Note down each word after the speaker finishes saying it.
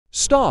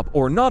Stop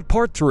or not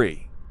part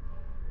 3.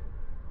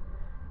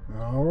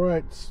 All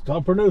right,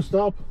 stop or no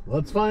stop?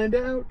 Let's find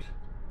out.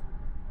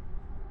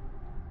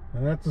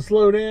 And that's a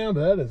slow down,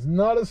 but that is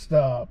not a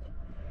stop.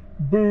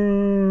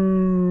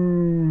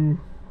 Boo!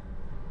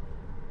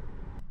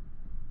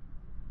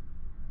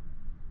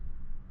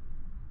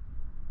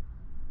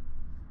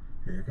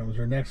 Here comes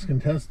our next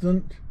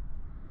contestant.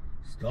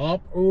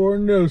 Stop or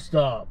no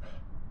stop?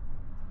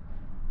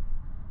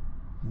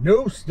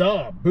 No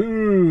stop.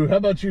 Boo! How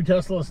about you,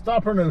 Tesla?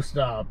 Stop or no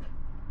stop?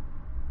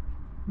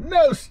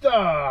 No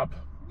stop!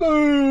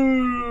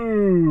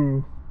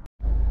 Boo!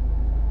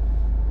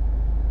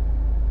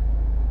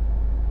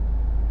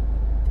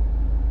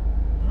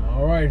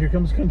 All right, here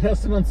comes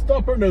contestant on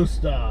stop or no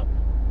stop.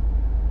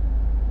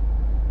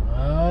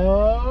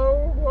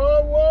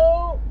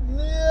 Whoa,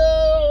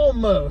 yeah,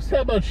 almost.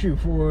 How about you,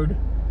 Ford?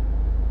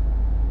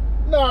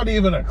 Not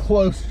even a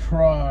close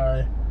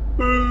try.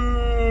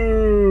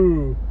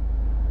 Boo!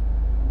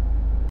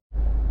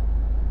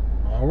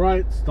 All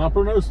right, stop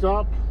or no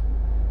stop?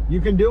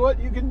 You can do it,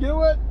 you can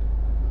do it.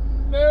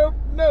 Nope,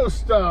 no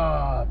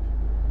stop.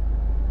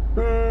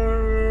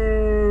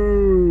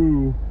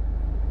 Boo!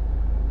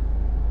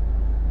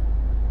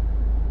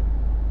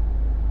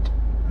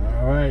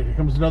 All right, here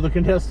comes another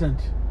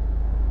contestant.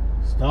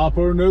 Stop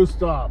or no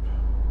stop?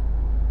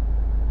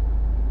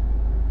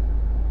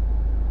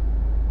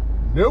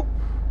 Nope,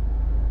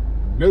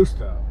 no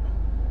stop.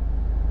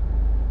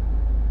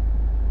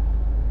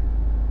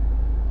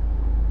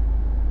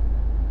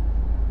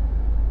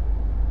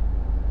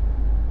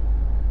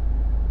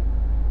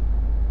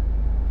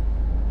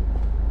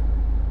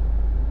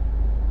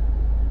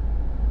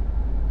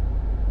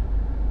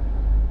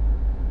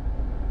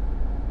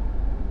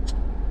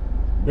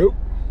 Nope.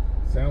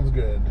 Sounds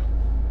good.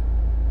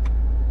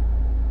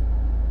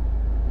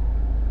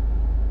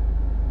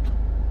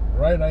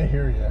 Right, I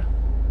hear you.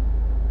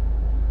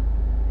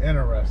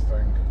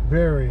 Interesting.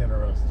 Very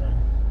interesting.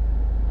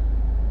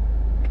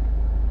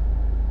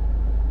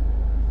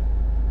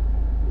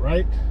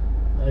 Right,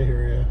 I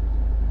hear you.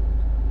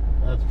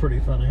 That's pretty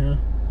funny, huh?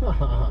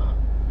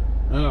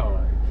 All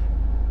right.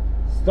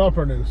 Stop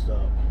or no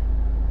stop?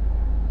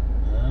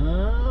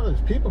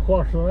 There's people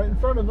crossing right in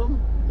front of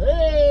them.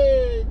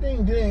 Hey,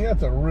 ding ding,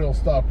 that's a real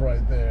stop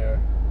right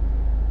there.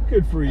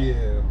 Good for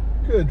you.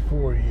 Good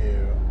for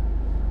you.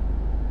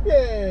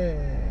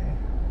 Yay.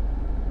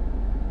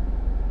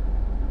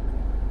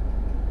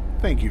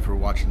 Thank you for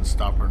watching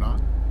Stop or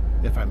Not.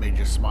 If I made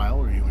you smile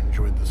or you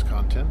enjoyed this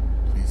content,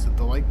 please hit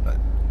the like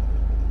button.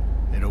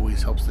 It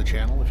always helps the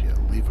channel if you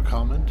leave a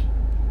comment,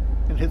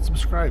 and hit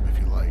subscribe if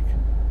you like.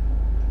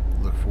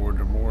 Look forward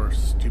to more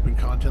stupid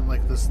content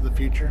like this in the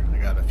future. I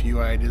got a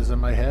few ideas in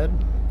my head.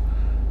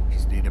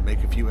 Just need to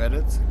make a few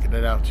edits and get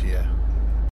it out to you.